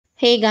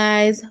Hey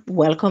guys,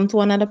 welcome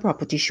to another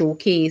property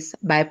showcase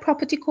by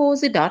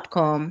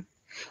propertycozy.com.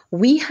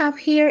 We have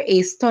here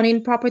a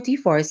stunning property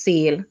for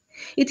sale.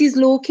 It is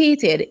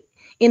located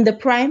in the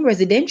prime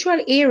residential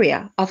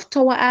area of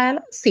Tower Isle,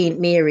 St.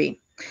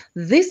 Mary.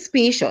 This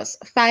spacious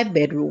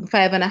 5-bedroom,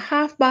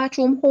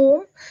 5.5-bathroom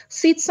home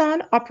sits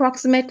on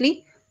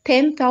approximately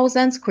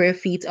 10,000 square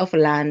feet of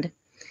land.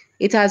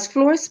 It has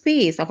floor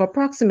space of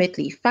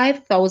approximately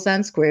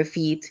 5,000 square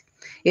feet.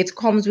 It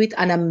comes with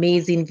an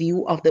amazing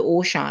view of the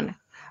ocean,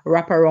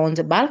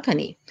 wraparound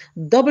balcony,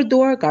 double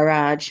door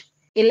garage,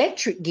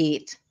 electric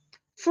gate,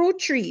 fruit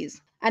trees,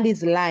 and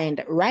is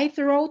lined right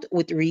throughout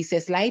with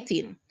recessed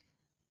lighting.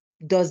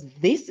 Does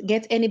this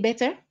get any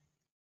better?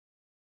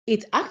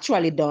 It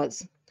actually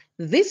does.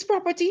 This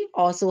property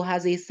also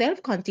has a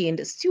self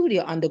contained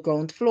studio on the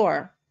ground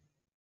floor.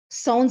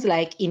 Sounds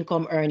like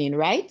income earning,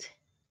 right?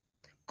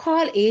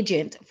 Call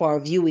agent for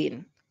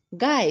viewing.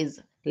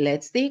 Guys,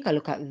 let's take a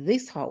look at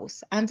this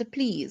house and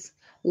please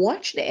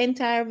watch the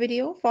entire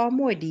video for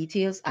more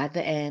details at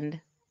the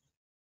end.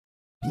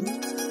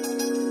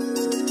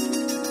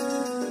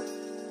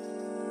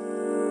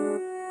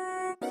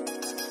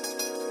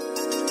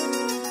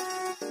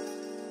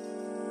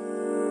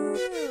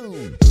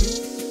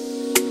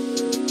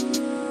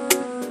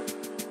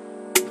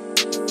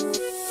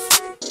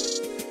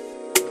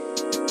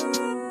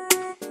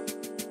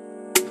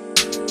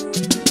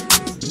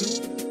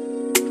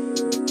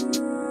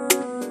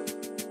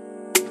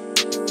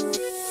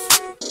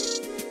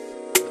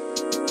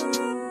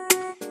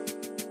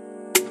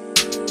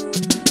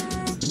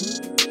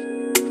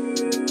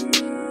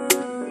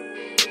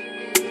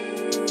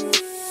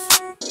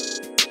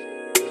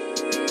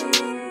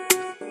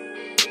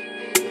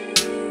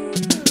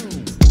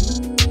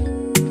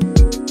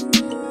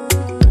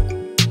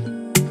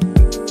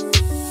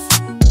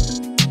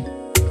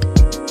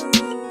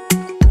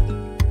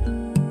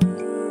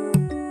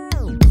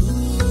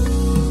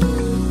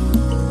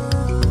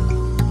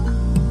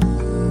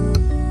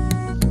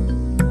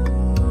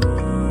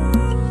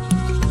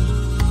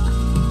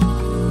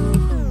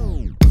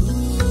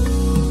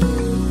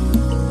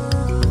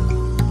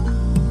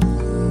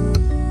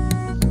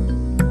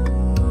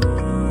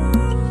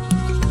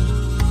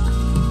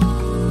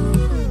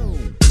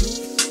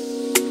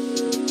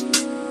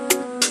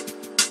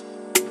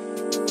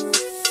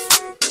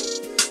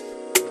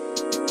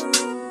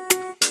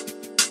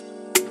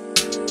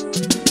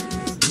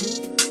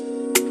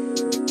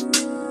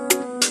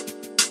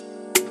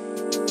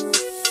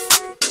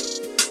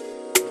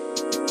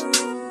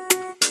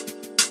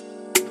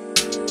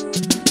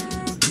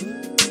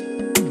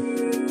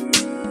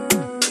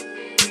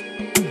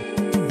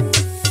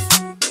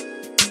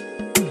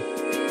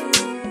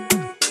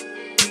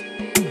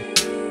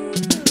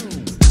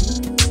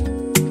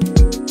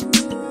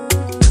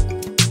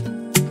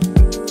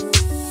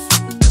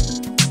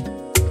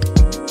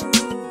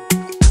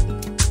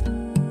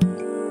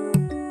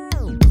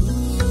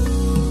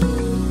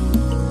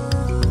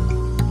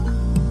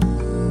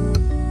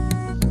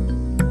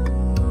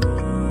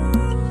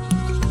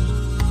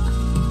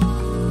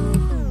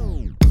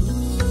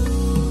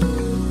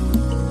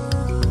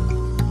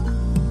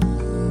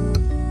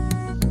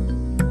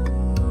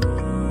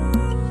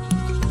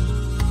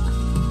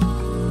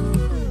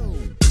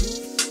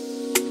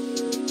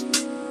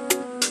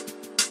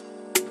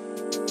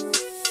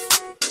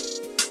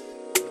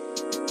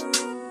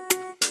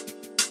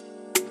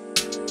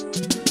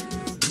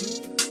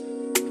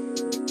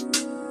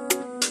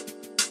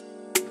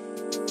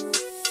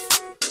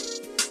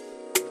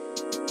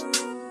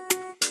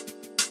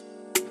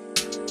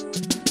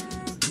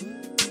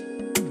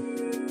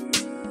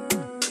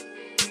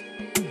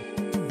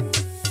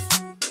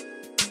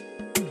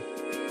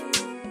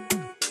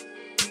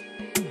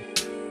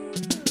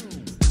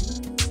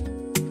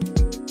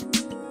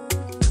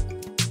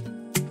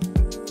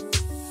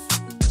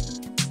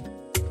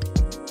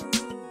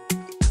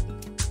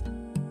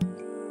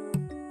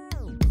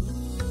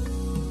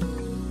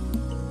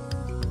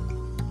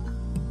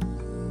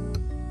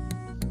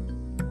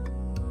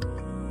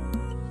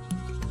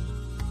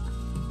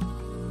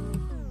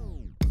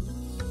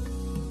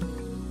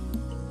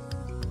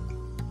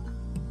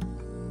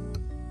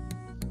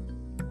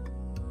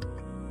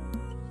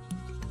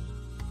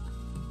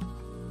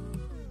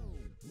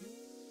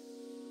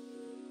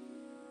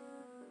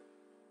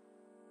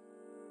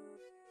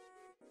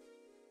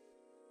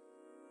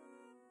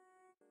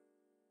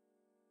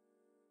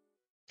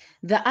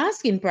 The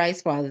asking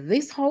price for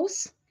this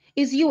house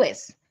is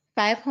US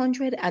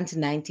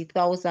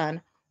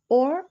 590,000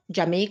 or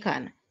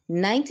Jamaican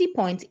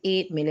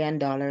 $90.8 million.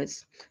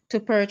 To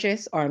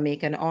purchase or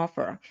make an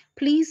offer,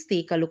 please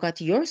take a look at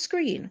your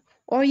screen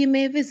or you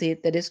may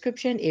visit the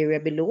description area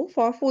below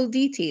for full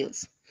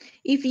details.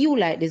 If you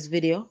like this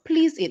video,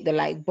 please hit the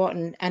like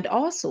button and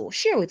also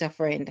share with a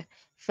friend.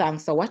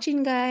 Thanks for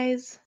watching,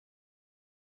 guys.